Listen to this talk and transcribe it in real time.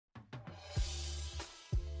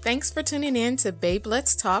Thanks for tuning in to Babe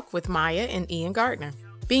Let's Talk with Maya and Ian Gardner.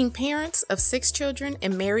 Being parents of 6 children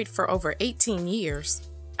and married for over 18 years,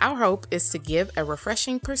 our hope is to give a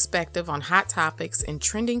refreshing perspective on hot topics and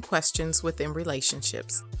trending questions within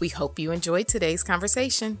relationships. We hope you enjoyed today's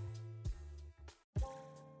conversation.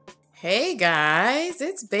 Hey guys,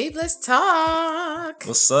 it's Babe Let's Talk.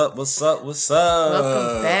 What's up?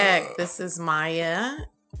 Welcome back. This is Maya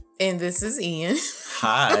and this is Ian.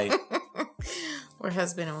 Hi. We're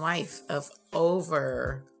husband and wife of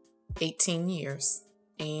over 18 years.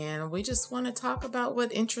 And we just want to talk about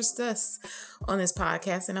what interests us on this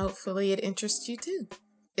podcast. And hopefully it interests you too.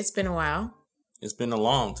 It's been a while. It's been a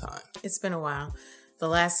long time. It's been a while. The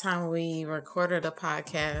last time we recorded a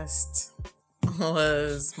podcast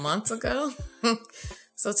was months ago.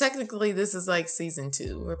 So technically this is like season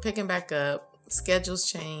 2. We're picking back up. Schedules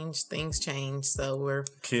change, things change, so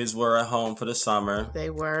kids were at home for the summer. They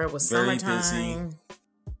were. It was very summertime.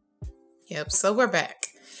 Busy. Yep. So we're back,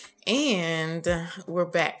 and we're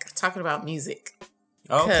back talking about music.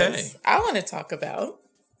 Okay. I want to talk about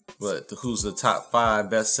who's the top 5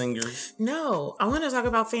 best singers? No, I want to talk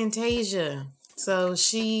about Fantasia. So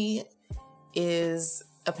she is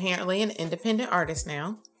apparently an independent artist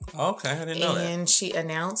now. Okay, I didn't know that. And she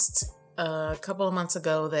announced a couple of months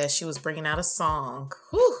ago that she was bringing out a song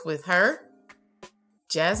with her,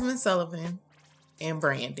 Jasmine Sullivan, and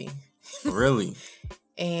Brandy. Really?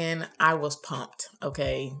 And I was pumped.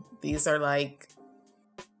 Okay. These are like,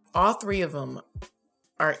 all 3 of them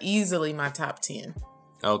are easily my top 10.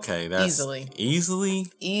 Okay. That's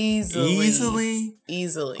Easily?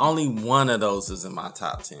 Only one of those is in my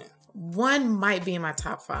top 10. One might be in my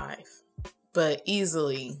top 5, but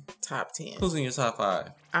easily top 10. Who's in your top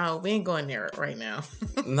 5? Oh, we ain't going there right now.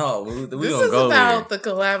 No, we this gonna is go about there. The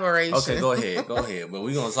collaboration. Okay, go ahead. But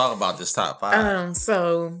we're gonna talk about this top 5.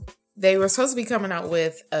 So they were supposed to be coming out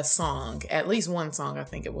with a song, at least one song, I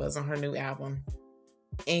think it was, on her new album.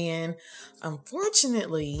 And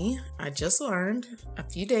unfortunately, I just learned a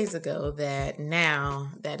few days ago that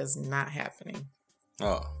now that is not happening.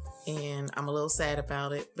 Oh. And I'm a little sad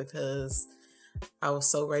about it because I was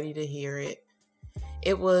so ready to hear it.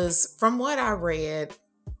 It was, from what I read,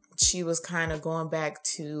 she was kind of going back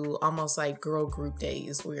to almost like girl group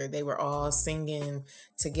days where they were all singing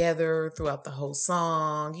together throughout the whole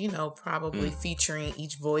song, probably featuring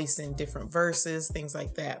each voice in different verses, things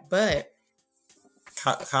like that. But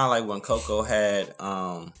kind of like when Coco had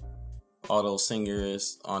all those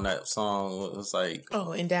singers on that song. It was like,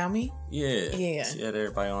 Endow Me? Yeah. She had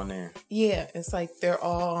everybody on there. Yeah, it's like they're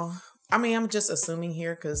all, I'm just assuming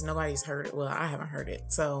here because nobody's heard it. Well, I haven't heard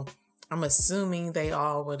it. So I'm assuming they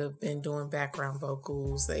all would have been doing background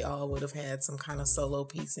vocals. They all would have had some kind of solo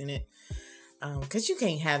piece in it. Because you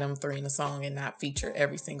can't have them 3 in a song and not feature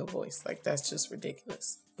every single voice. Like, that's just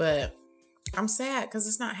ridiculous. But I'm sad because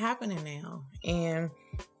it's not happening now. And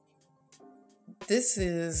this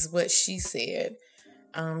is what she said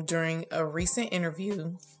during a recent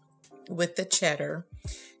interview with The Cheddar.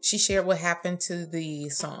 She shared what happened to the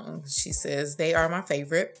song. She says, "They are my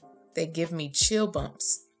favorite. They give me chill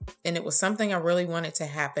bumps. And it was something I really wanted to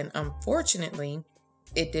happen. Unfortunately,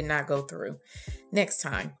 it did not go through. Next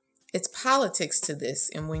time. It's politics to this.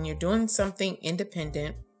 And when you're doing something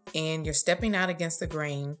independent and you're stepping out against the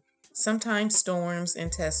grain, sometimes storms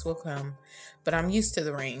and tests will come. But I'm used to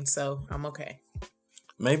the rain, so I'm okay."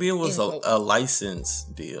 Maybe it was a license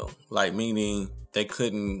deal. Like, meaning they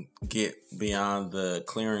couldn't get beyond the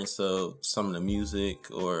clearance of some of the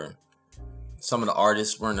music, or some of the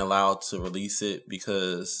artists weren't allowed to release it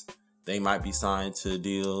because they might be signed to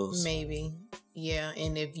deals. Maybe. Yeah.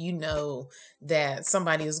 And if you know that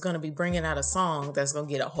somebody is going to be bringing out a song that's going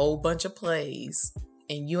to get a whole bunch of plays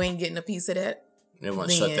and you ain't getting a piece of that, they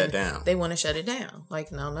want to shut that down. They want to shut it down.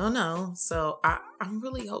 Like, no. So I'm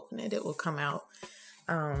really hoping that it will come out.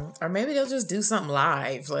 Or maybe they'll just do something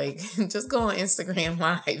live. Like, just go on Instagram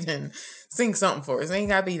Live and sing something for us. It ain't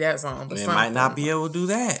got to be that song. But they might not be able to do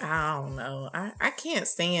that. I don't know. I can't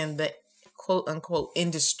stand the quote unquote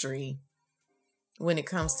industry when it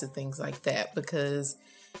comes to things like that, because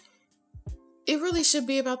it really should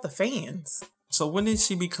be about the fans. So when did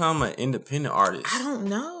she become an independent artist? I don't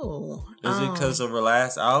know. Is it because of her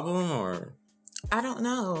last album, or? I don't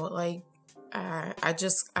know. Like, I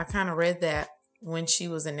kind of read that when she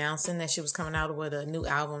was announcing that she was coming out with a new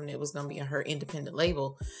album that was going to be on her independent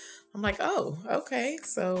label. I'm like, oh, okay.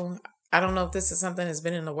 So I don't know if this is something that's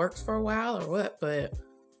been in the works for a while or what, but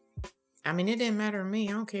I mean, it didn't matter to me.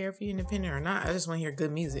 I don't care if you're independent or not. I just want to hear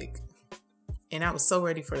good music. And I was so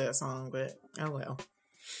ready for that song, but oh well.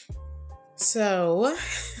 So,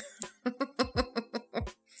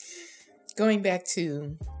 going back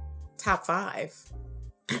to top 5.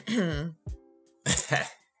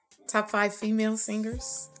 Top 5 female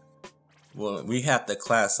singers. Well, we have to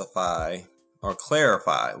classify or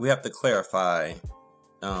clarify. We have to clarify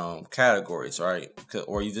categories, right?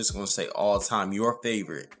 Or you just gonna say all time your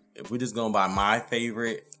favorite. If we're just going by my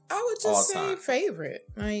favorite, I would just say favorite.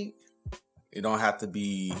 Like, it don't have to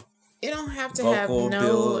be. It don't have to have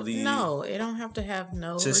ability, no. It don't have to have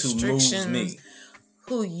no just restrictions. Who moves me.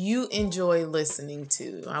 Who you enjoy listening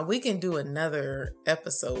to. We can do another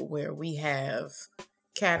episode where we have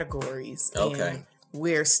categories. Okay. And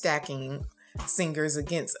we're stacking singers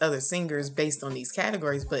against other singers based on these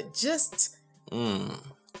categories, but just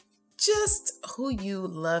who you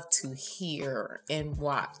love to hear and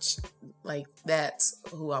watch. Like, that's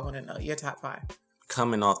who I want to know. Your top 5.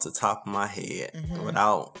 Coming off the top of my head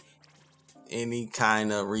without any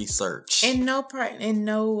kind of research. In no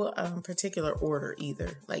particular order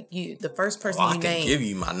either. Like, the first person you name. I can give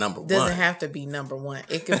you my number 1. Doesn't have to be number 1.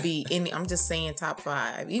 It could be any. I'm just saying top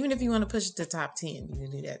 5. Even if you want to push it to top 10, you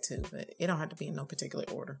can do that too. But it don't have to be in no particular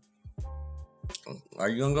order. Are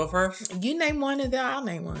you gonna go first? You name one and then I'll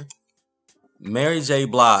name one. Mary J.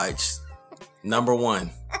 Blige, number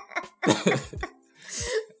 1.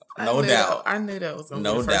 No doubt. I knew that was gonna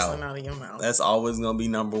be the first one out of your mouth. That's always gonna be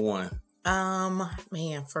number 1.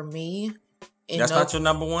 Man, for me, that's not your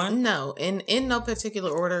number 1? No, in no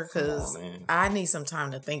particular order, because I need some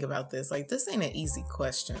time to think about this. Like, this ain't an easy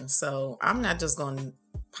question, so I'm not just gonna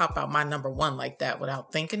pop out my number 1 like that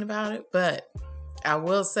without thinking about it. But I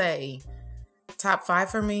will say, top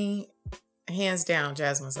 5 for me, hands down,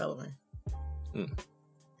 Jasmine Sullivan.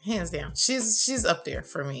 Hands down, she's up there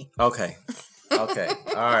for me. Okay, all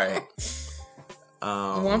right.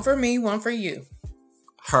 1 for me, 1 for you.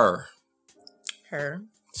 Her.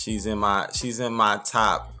 She's in my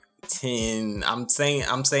top 10. I'm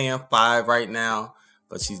saying 5 right now,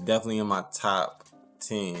 but she's definitely in my top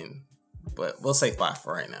 10. But we'll say 5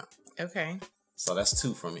 for right now. Okay. So that's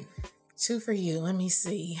 2 for me. 2 for you. Let me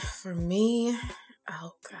see. For me,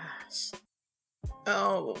 oh gosh.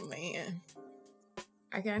 Oh man.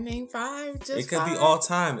 I got name 5. Just it could 5? be all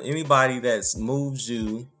time. Anybody that's moved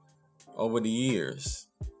you over the years.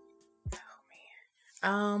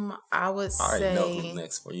 I would say. I already know who's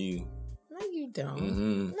next for you. No, you don't.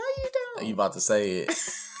 Mm-hmm. No, you don't. You about to say it.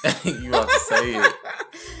 You about to say it.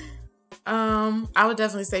 I would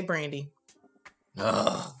definitely say Brandy.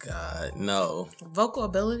 Oh God, no. Vocal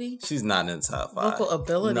ability? She's not in the top 5. Vocal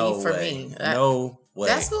ability for me. No way.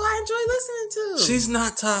 That's who I enjoy listening to. She's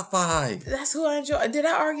not top 5. That's who I enjoy. Did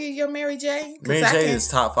I argue your Mary J? Mary J is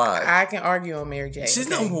top 5. I can argue on Mary J. She's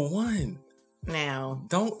number 1. Now,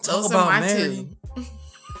 don't talk about Mary.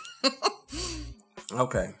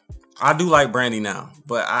 Okay, I do like Brandy now,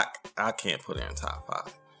 but I can't put her in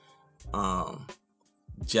top 5.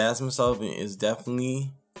 Jasmine Sullivan is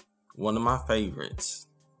definitely one of my favorites.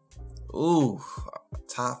 Ooh,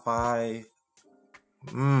 top 5.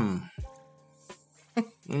 Let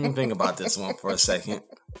me think about this one for a second.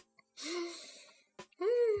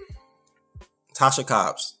 Tasha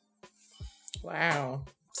Cobbs. Wow.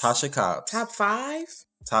 Tasha Cobbs. Top 5?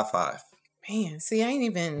 Top 5. Man, see, I ain't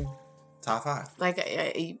even... Top 5.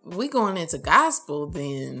 Like, we going into gospel,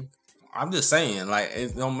 then... I'm just saying, like,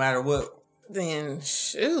 it don't matter what... Then,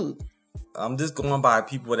 shoot. I'm just going by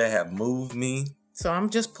people that have moved me. So, I'm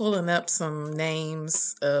just pulling up some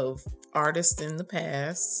names of artists in the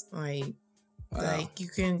past. Like,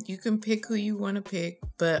 you can pick who you want to pick.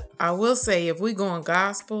 But I will say, if we going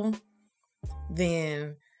gospel,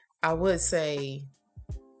 then I would say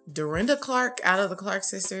Dorinda Clark out of the Clark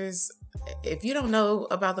Sisters. If you don't know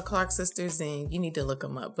about the Clark Sisters, then you need to look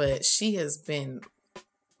them up. But she has been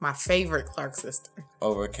my favorite Clark sister.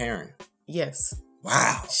 Over Karen? Yes.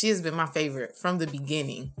 Wow. She has been my favorite from the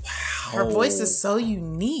beginning. Wow. Her voice is so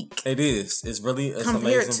unique. It is. It's really compared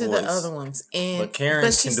amazing to voice. The other ones. But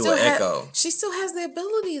Karen can do an echo. She still has the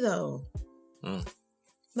ability though.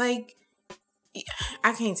 Like,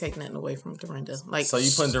 I can't take nothing away from Dorinda. Like, so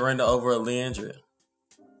you putting Dorinda over Leandria?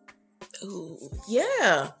 Ooh,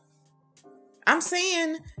 yeah. I'm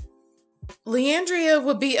saying Leandria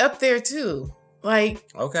would be up there too. Like,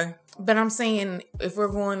 okay. But I'm saying if we're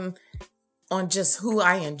going on just who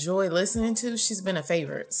I enjoy listening to, she's been a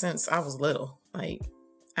favorite since I was little. Like,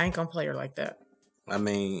 I ain't gonna play her like that. I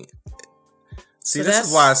mean, see, so this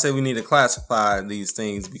is why I say we need to classify these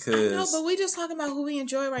things, because... I know, but we just talking about who we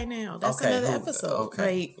enjoy right now. That's another episode.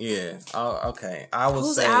 Okay. Like, yeah. Okay. I would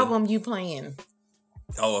whose say... album you playing?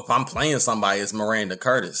 Oh, if I'm playing somebody, it's Miranda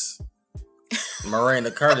Curtis.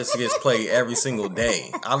 Miranda Curtis gets played every single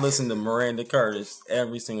day. I listen to Miranda Curtis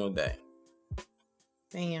every single day.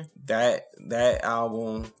 Damn. That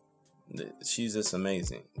album She's just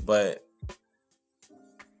amazing. But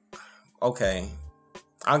okay,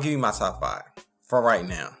 I'll give you my top 5 for right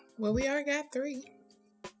now. Well, we already got 3.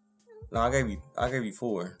 No, I gave you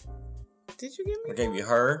 4. Did you give me? I gave you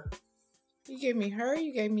her. You gave me her.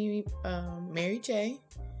 You gave me Mary J.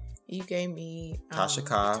 You gave me Tasha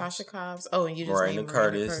Cobbs. Oh, and you just Miranda named Miranda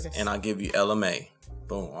Curtis, Curtis. and I'll give you Ella Mai.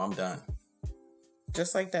 Boom, I'm done.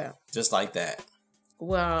 Just like that. Just like that.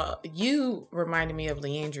 Well, you reminded me of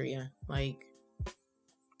Leandria. Like,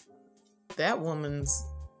 that woman's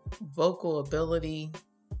vocal ability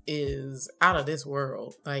is out of this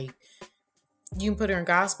world. Like, you can put her in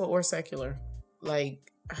gospel or secular.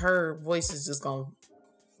 Like, her voice is just gonna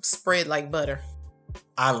spread like butter.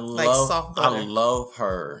 I butter. love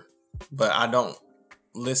her, but I don't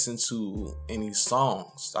listen to any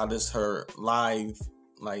songs. I just heard live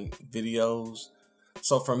like videos.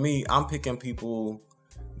 So for me, I'm picking people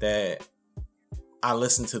that I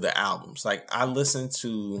listen to the albums. Like, I listen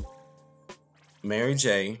to Mary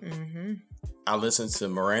J. Mm-hmm. I listen to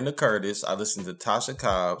Miranda Curtis. I listen to Tasha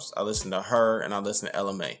Cobbs. I listen to her, and I listen to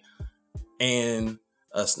Ella Mai. And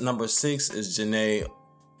number 6 is Jhené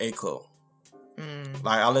Aiko.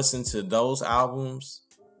 Like, I listen to those albums.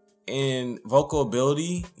 And vocal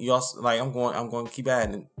ability, you also like. I'm going to keep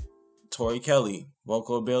adding Tori Kelly.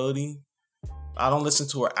 Vocal ability. I don't listen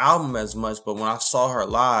to her album as much, but when I saw her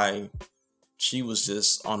live, she was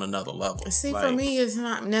just on another level. See, like, for me, it's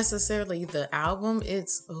not necessarily the album;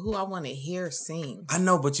 it's who I want to hear sing. I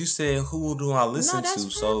know, but you said who do I listen to?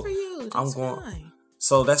 So for you. I'm going. Fine.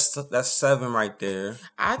 So that's 7 right there.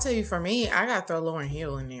 I'll tell you, for me, I gotta throw Lauryn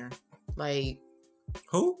Hill in there. Like,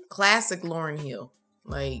 who? Classic Lauryn Hill.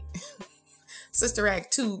 Like, Sister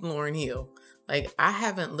Act 2 Lauryn Hill. Like, I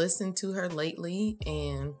haven't listened to her lately,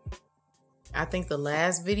 and I think the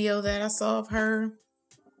last video that I saw of her,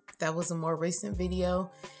 that was a more recent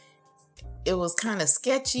video, it was kind of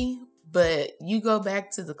sketchy, but you go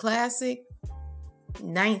back to the classic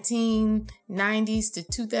 1990s to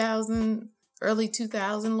 2000, early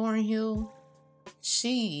 2000 Lauryn Hill,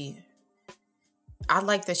 I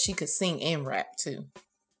like that she could sing and rap too.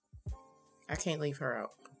 I can't leave her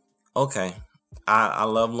out. Okay. I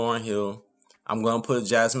love Lauryn Hill. I'm gonna put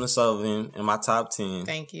Jazmine Sullivan in my top 10.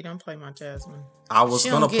 Thank you. Don't play my Jazmine. I was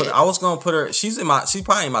gonna put her. She's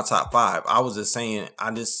probably in my top 5. I was just saying.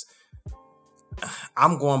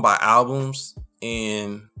 I'm going by albums,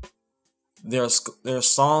 and there's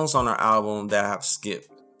songs on her album that I've skipped.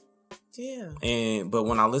 Yeah. But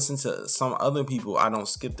when I listen to some other people, I don't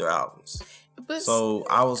skip their albums. So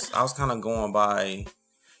I was kind of going by.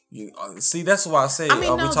 See, that's why I say, are we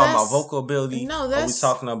talking about vocal ability? No, are we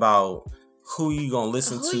talking about who you gonna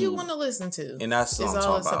listen to? Who you want to listen to? And that's what I'm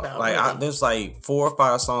talking about. Like, really. There's like 4 or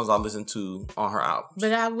 5 songs I listen to on her album.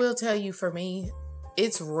 But I will tell you, for me,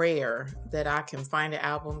 it's rare that I can find an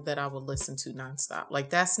album that I would listen to nonstop. Like,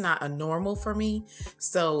 that's not a normal for me.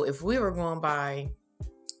 So if we were going by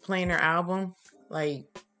playing her album, like,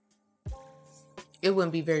 it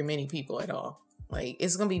wouldn't be very many people at all. Like,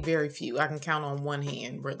 it's going to be very few. I can count on one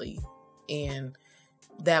hand, really. And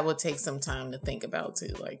that would take some time to think about,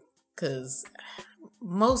 too. Like, because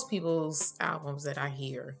most people's albums that I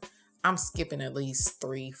hear, I'm skipping at least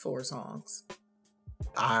 3-4 songs.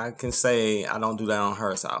 I can say I don't do that on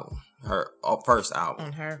her album. Her first album.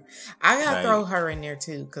 On her. I got to throw her in there,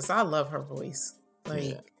 too, because I love her voice. Like,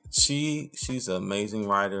 yeah. She's an amazing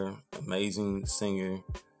writer, amazing singer.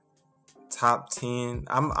 Top 10.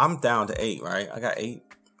 I'm down to 8, right? I got 8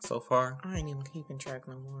 so far. I ain't even keeping track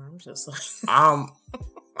no more. I'm just like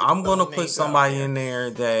I'm gonna put somebody in there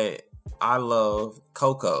that I love.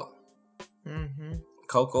 Coco. Mm-hmm.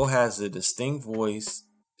 Coco has a distinct voice.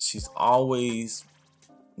 She's always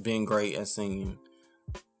been great at singing.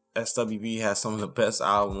 SWV has some of the best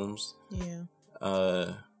albums. Yeah.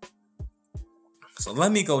 So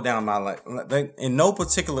let me go down my in no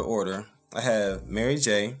particular order. I have Mary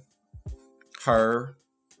J, her,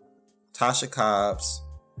 Tasha Cobbs,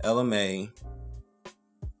 Ella Mai,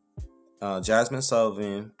 Jazmine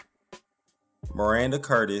Sullivan, Miranda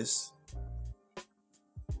Curtis,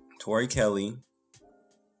 Tori Kelly.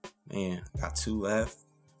 Man, got 2 left.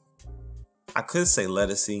 I could say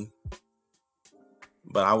Ledisi,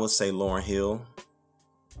 but I would say Lauryn Hill.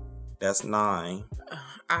 That's 9.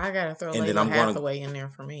 I gotta throw Layla Hathaway in there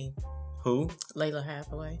for me. Who? Layla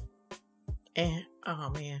Hathaway. And oh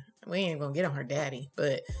man, we ain't gonna get on her daddy,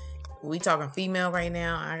 but we talking female right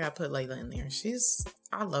now. I gotta put Layla in there.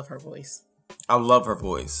 I love her voice. I love her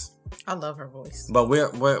voice. But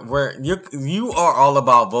you are all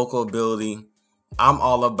about vocal ability. I'm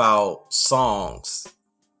all about songs.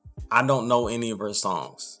 I don't know any of her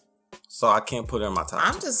songs, So I can't put her in my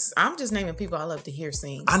top 10. I'm just naming people I love to hear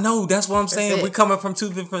sing. I know, that's what I'm saying. We're coming from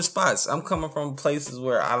two different spots. I'm coming from places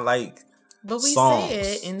where I like But we songs.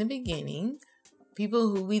 said in the beginning, people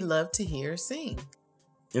who we love to hear sing.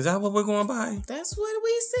 Is that what we're going by? That's what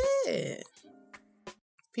we said.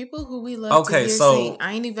 People who we love to hear sing.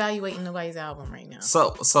 I ain't evaluating nobody's album right now.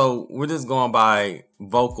 So we're just going by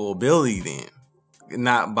vocal ability then.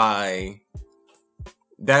 Not by...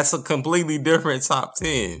 That's a completely different top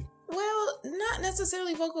 10. Well, not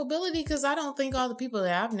necessarily vocal ability, because I don't think all the people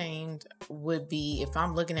that I've named would be, if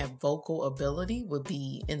I'm looking at vocal ability, would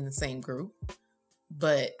be in the same group.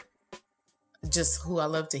 But just who I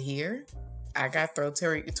love to hear, I got to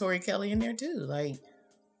throw Tori Kelly in there too. Like,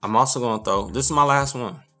 I'm also going to throw, this is my last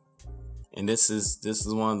one. And this is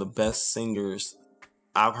one of the best singers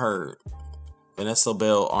I've heard. Vanessa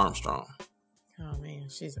Bell Armstrong. Oh man,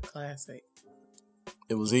 she's a classic.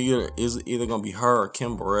 It was either going to be her or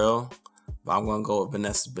Kim Burrell, but I'm going to go with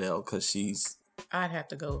Vanessa Bell because she's... I'd have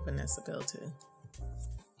to go with Vanessa Bell too.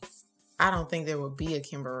 I don't think there would be a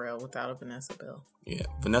Kim Burrell without a Vanessa Bell. Yeah,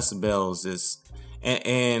 Vanessa Bell is just...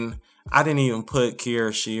 And I didn't even put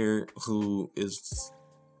Kiara Shear, who is...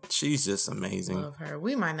 She's just amazing. Love her.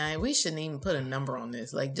 We shouldn't even put a number on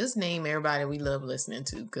this. Like, just name everybody we love listening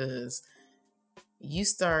to, because... You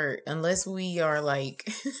start, unless we are like...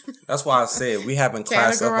 That's why I said we haven't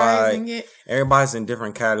classified. Everybody's in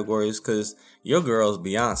different categories because your girl's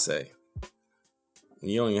Beyonce.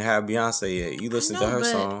 You don't even have Beyonce yet. You listen to her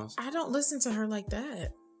songs. I don't listen to her like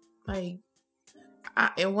that. Like,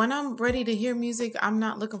 and when I'm ready to hear music, I'm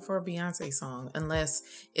not looking for a Beyonce song unless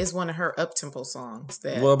it's one of her up-tempo songs.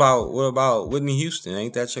 What about Whitney Houston?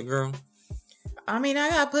 Ain't that your girl? I mean, I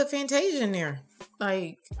gotta put Fantasia in there.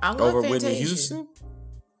 Like, I love over Fantasia. Whitney Houston?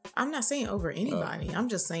 I'm not saying over anybody. I'm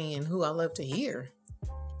just saying who I love to hear.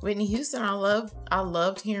 Whitney Houston, I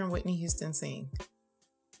loved hearing Whitney Houston sing.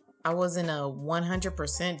 I wasn't a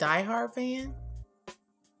 100% diehard fan,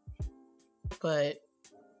 but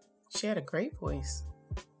she had a great voice.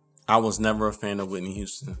 I was never a fan of Whitney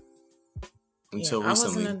Houston until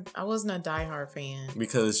recently. I wasn't a diehard fan.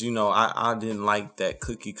 Because, I didn't like that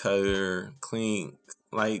cookie cutter, clean.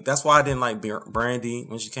 Like, that's why I didn't like Brandy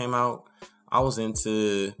when she came out. I was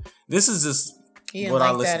into... This is just what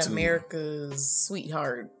I listened to. That America's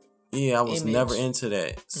Sweetheart. Yeah, I was never into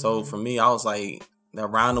that. So, for me, I was like, that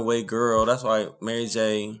roundaway girl. That's why Mary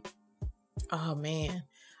J. Oh, man.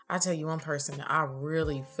 I'll tell you one person that I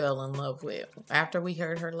really fell in love with after we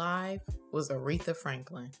heard her live was Aretha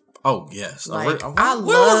Franklin. Oh, yes. Like, what was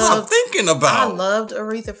I thinking about? I loved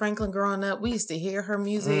Aretha Franklin growing up. We used to hear her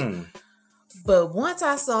music. But once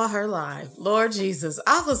I saw her live, Lord Jesus,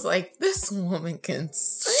 I was like, this woman can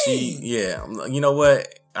sing. You know what?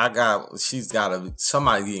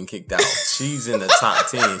 Somebody getting kicked out. She's in the top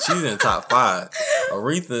 10. She's in the top 5.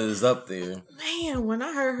 Aretha is up there. Man, when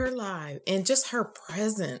I heard her live and just her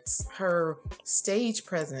presence, her stage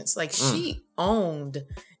presence, like she owned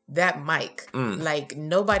that mic. Like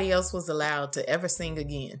nobody else was allowed to ever sing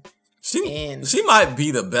again. She might be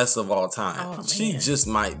the best of all time. Oh, she just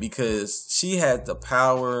might, because she had the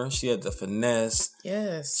power, she had the finesse.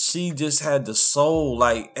 Yes. She just had the soul,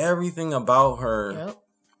 like everything about her. Yep.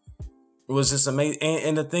 It was just amazing.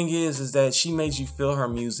 And the thing is that she made you feel her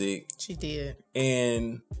music. She did.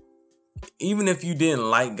 And even if you didn't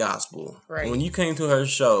like gospel, right, when you came to her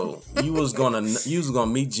show, you was gonna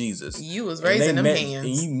meet Jesus. You was raising them hands.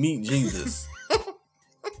 And you meet Jesus.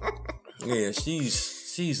 Yeah,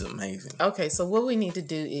 she's amazing. Okay, so what we need to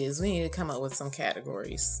do is we need to come up with some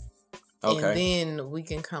categories. Okay. And then we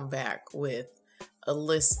can come back with a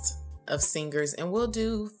list of singers, and we'll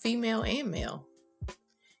do female and male.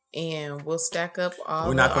 And we'll stack up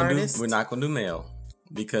all the artists. We're not going to do male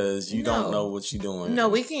because you don't know what you're doing. No,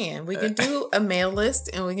 we can. We can do a male list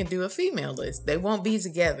and we can do a female list. They won't be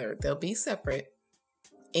together. They'll be separate.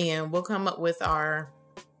 And we'll come up with our,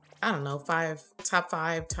 top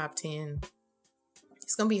 5, top 10.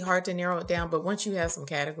 It's going to be hard to narrow it down, but once you have some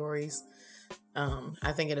categories,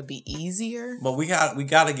 I think it'll be easier. But we got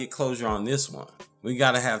to get closure on this one. We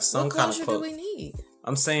got to have some kind of closure. What closure do we need?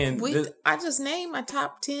 I'm saying... I just named my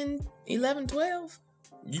top 10, 11, 12.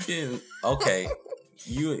 You didn't... Okay.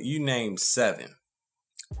 you named 7.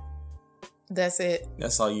 That's it?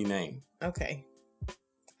 That's all you named. Okay.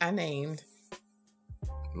 I named...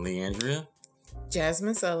 Leandria.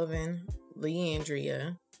 Jasmine Sullivan.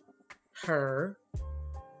 Leandria. Her.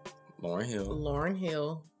 Lauryn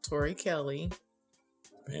Hill. Tori Kelly.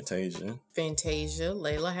 Fantasia.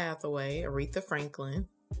 Layla Hathaway. Aretha Franklin.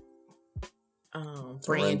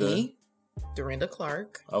 Brandy. Dorinda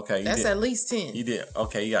Clark. Okay. That's at least 10. You did.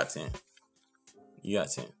 Okay, you got 10.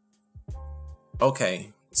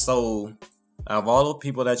 Okay, so out of all the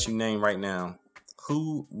people that you name right now,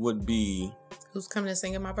 who would be... Who's coming to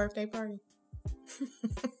sing at my birthday party?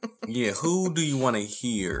 Yeah, who do you want to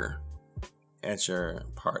hear at your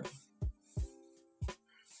party?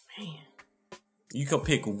 Man. You could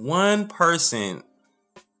pick one person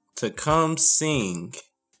to come sing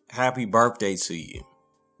happy birthday to you.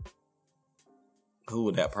 Who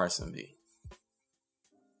would that person be?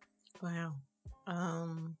 Wow.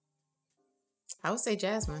 I would say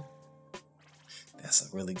Jasmine.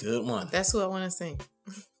 That's a really good one. That's who I want to sing.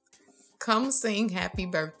 Come sing happy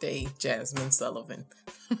birthday, Jasmine Sullivan.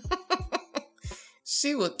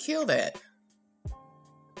 She would kill that.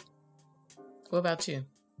 What about you?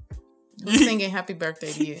 Who's singing happy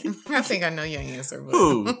birthday to you? I think I know your answer. But...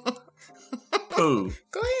 Who? Who?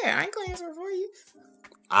 Go ahead. I ain't going to answer for you.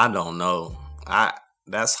 I don't know.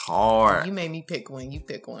 That's hard. You made me pick one. You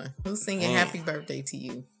pick one. Who's singing happy birthday to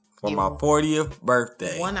you? For my 40th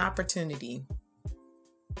birthday. One opportunity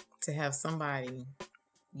to have somebody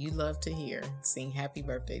you love to hear sing happy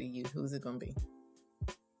birthday to you. Who's it going to be?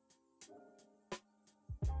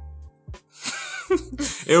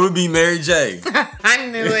 It would be Mary J. I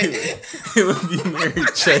knew it. It would be Mary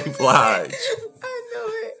J. Blige. I knew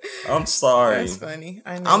it. I'm sorry. That's funny.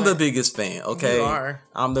 I'm the biggest fan, okay? You are.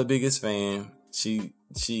 I'm the biggest fan.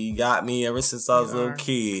 She got me ever since I was a little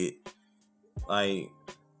kid. Like,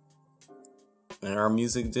 and her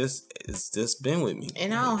music it's just been with me.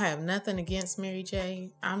 And I don't have nothing against Mary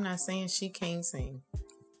J. I'm not saying she can't sing.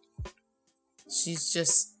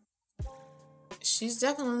 She's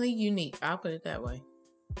definitely unique. I'll put it that way.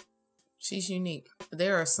 She's unique.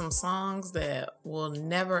 There are some songs that I'll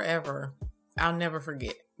never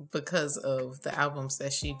forget because of the albums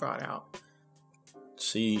that she brought out.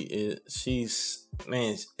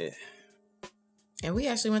 And we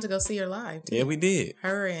actually went to go see her live, too. Yeah, we did.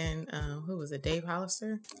 Her and, who was it, Dave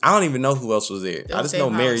Hollister? I don't even know who else was there. I just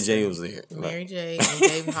know Mary J was there. Mary J and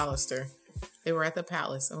Dave Hollister. They were at the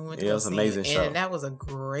Palace, and we went to go see it. It was an amazing show. And that was a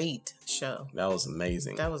great show. That was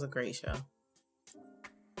amazing. That was a great show.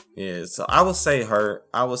 Yeah, so I would say her.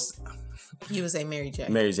 You would say Mary J.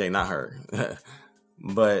 Mary J, not her.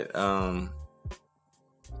 But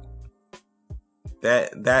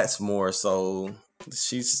that's more so.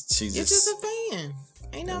 She's You're just a fan.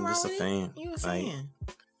 Ain't nothing wrong with it. You a fan.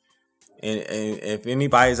 And if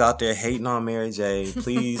anybody's out there hating on Mary J,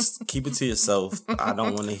 please keep it to yourself. I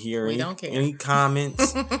don't want to hear any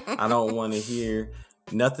comments. I don't want to hear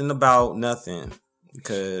nothing about nothing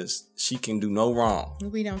because she can do no wrong.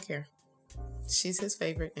 We don't care. She's his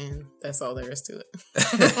favorite, and that's all there is to it.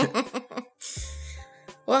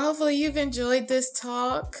 Well, hopefully you've enjoyed this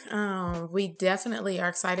talk. We definitely are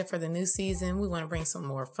excited for the new season. We want to bring some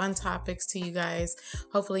more fun topics to you guys.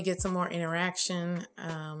 Hopefully get some more interaction.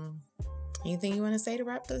 Anything you want to say to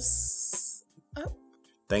wrap this up?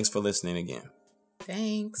 Thanks for listening again.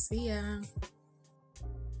 Thanks. See ya.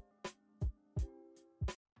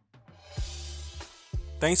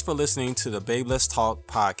 Thanks for listening to the Babe Let's Talk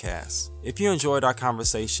podcast. If you enjoyed our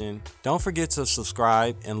conversation, don't forget to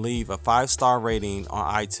subscribe and leave a 5-star rating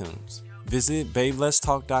on iTunes. Visit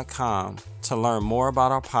babeletstalk.com to learn more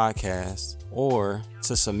about our podcast or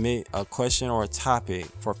to submit a question or a topic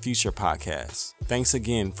for future podcasts. Thanks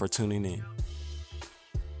again for tuning in.